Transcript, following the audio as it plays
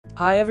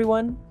Hi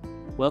everyone,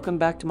 welcome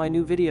back to my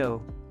new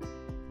video.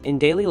 In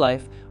daily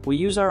life, we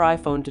use our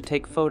iPhone to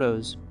take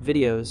photos,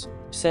 videos,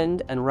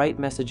 send and write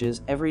messages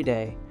every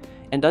day.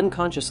 And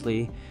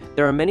unconsciously,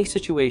 there are many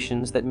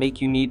situations that make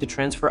you need to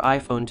transfer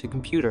iPhone to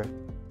computer.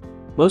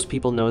 Most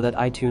people know that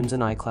iTunes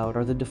and iCloud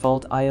are the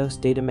default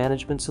iOS data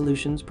management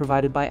solutions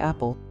provided by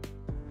Apple.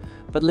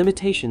 But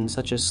limitations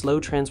such as slow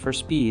transfer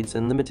speeds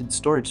and limited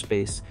storage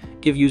space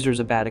give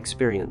users a bad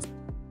experience.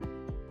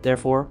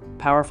 Therefore,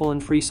 powerful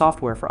and free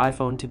software for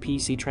iPhone to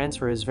PC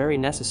transfer is very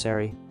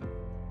necessary.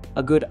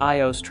 A good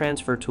iOS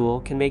transfer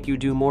tool can make you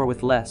do more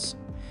with less.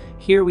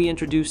 Here we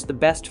introduce the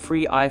best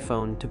free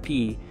iPhone to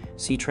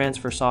PC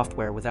transfer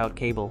software without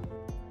cable.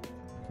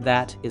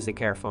 That is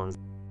iCareFone.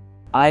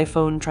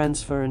 iPhone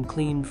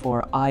Transfer&Clean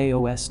for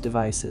iOS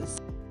devices.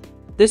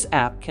 This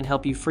app can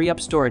help you free up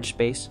storage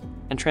space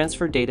and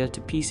transfer data to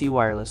PC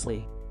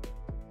wirelessly.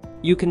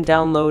 You can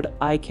download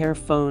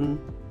iCareFone,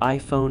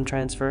 iPhone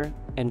Transfer,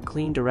 and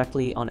Clean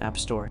directly on App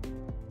Store.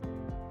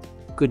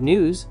 Good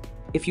news!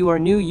 If you are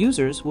new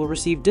users, will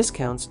receive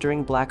discounts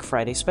during Black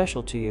Friday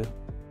special to you.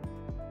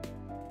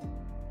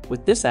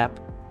 With this app,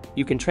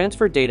 you can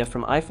transfer data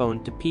from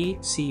iPhone to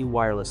PC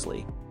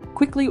wirelessly.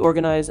 Quickly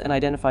organize and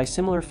identify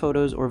similar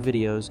photos or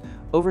videos,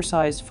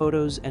 oversized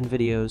photos and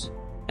videos,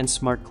 and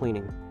smart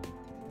cleaning.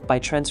 By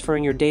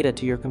transferring your data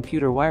to your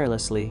computer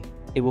wirelessly,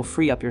 it will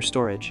free up your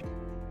storage.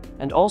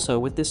 And also,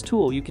 with this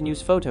tool, you can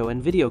use photo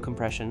and video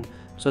compression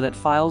so that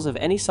files of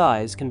any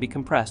size can be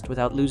compressed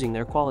without losing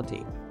their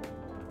quality.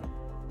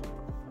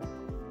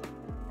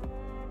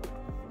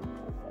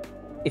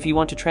 If you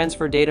want to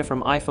transfer data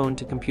from iPhone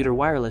to computer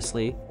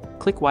wirelessly,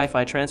 click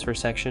Wi-Fi transfer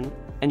section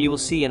and you will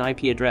see an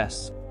IP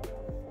address.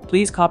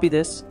 Please copy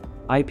this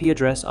IP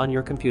address on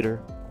your computer,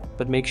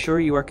 but make sure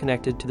you are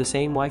connected to the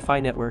same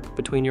Wi-Fi network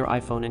between your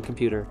iPhone and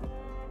computer.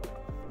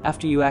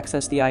 After you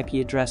access the IP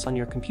address on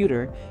your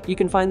computer, you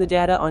can find the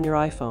data on your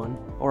iPhone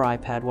or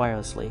iPad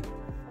wirelessly.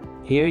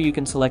 Here you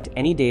can select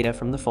any data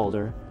from the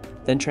folder,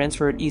 then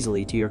transfer it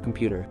easily to your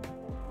computer.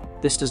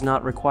 This does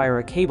not require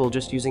a cable,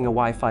 just using a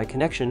Wi-Fi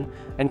connection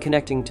and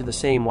connecting to the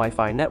same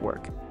Wi-Fi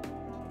network.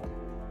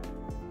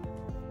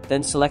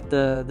 Then select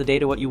the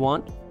data what you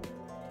want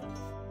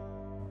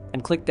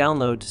and click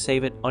download to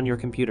save it on your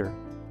computer.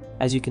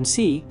 As you can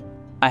see,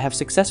 I have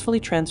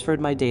successfully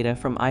transferred my data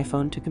from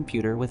iPhone to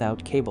computer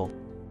without cable.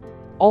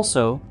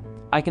 Also,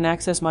 I can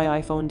access my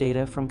iPhone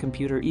data from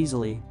computer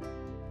easily.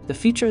 The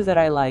feature that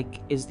I like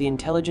is the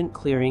intelligent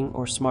clearing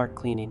or smart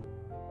cleaning.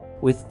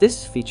 With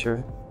this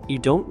feature, you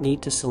don't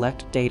need to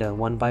select data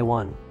one by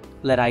one.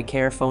 Let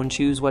iCareFone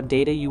choose what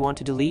data you want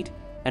to delete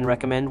and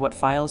recommend what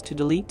files to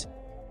delete.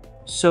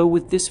 So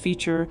with this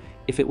feature,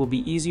 it will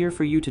be easier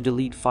for you to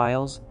delete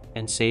files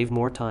and save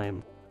more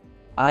time.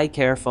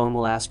 iCareFone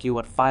will ask you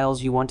what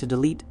files you want to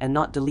delete and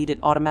not delete it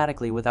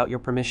automatically without your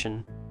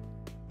permission.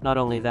 Not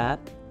only that,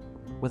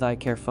 with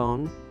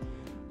iCareFone,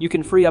 you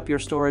can free up your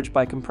storage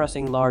by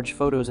compressing large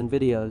photos and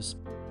videos.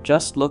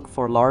 Just look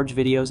for large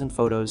videos and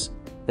photos,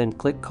 then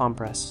click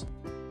Compress.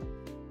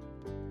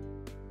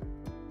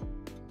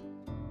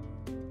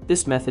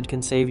 This method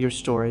can save your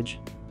storage,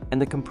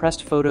 and the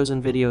compressed photos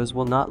and videos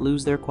will not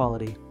lose their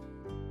quality.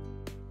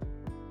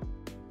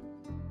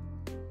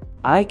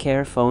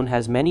 iCareFone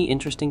has many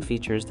interesting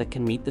features that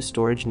can meet the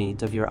storage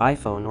needs of your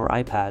iPhone or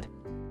iPad.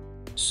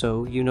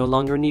 So you no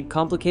longer need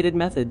complicated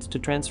methods to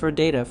transfer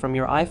data from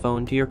your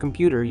iPhone to your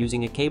computer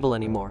using a cable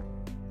anymore.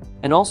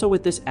 And also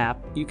with this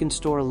app, you can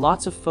store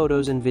lots of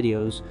photos and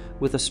videos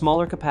with a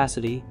smaller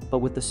capacity but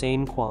with the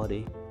same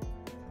quality.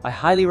 I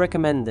highly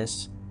recommend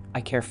this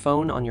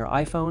iCareFone on your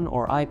iPhone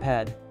or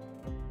iPad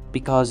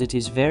because it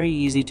is very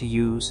easy to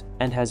use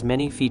and has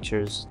many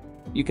features.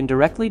 You can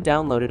directly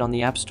download it on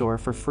the App Store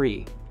for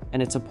free,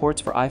 and it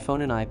supports for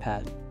iPhone and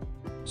iPad.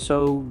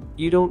 So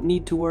you don't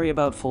need to worry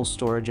about full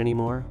storage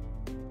anymore,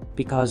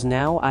 because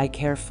now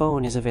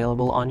iCareFone is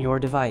available on your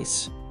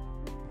device.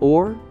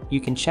 Or you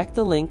can check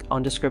the link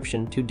on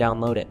description to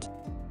download it.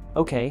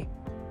 Okay,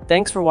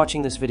 thanks for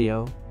watching this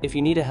video. If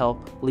you need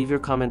help, leave your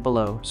comment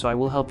below so I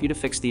will help you to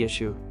fix the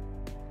issue.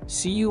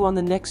 See you on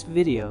the next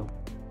video.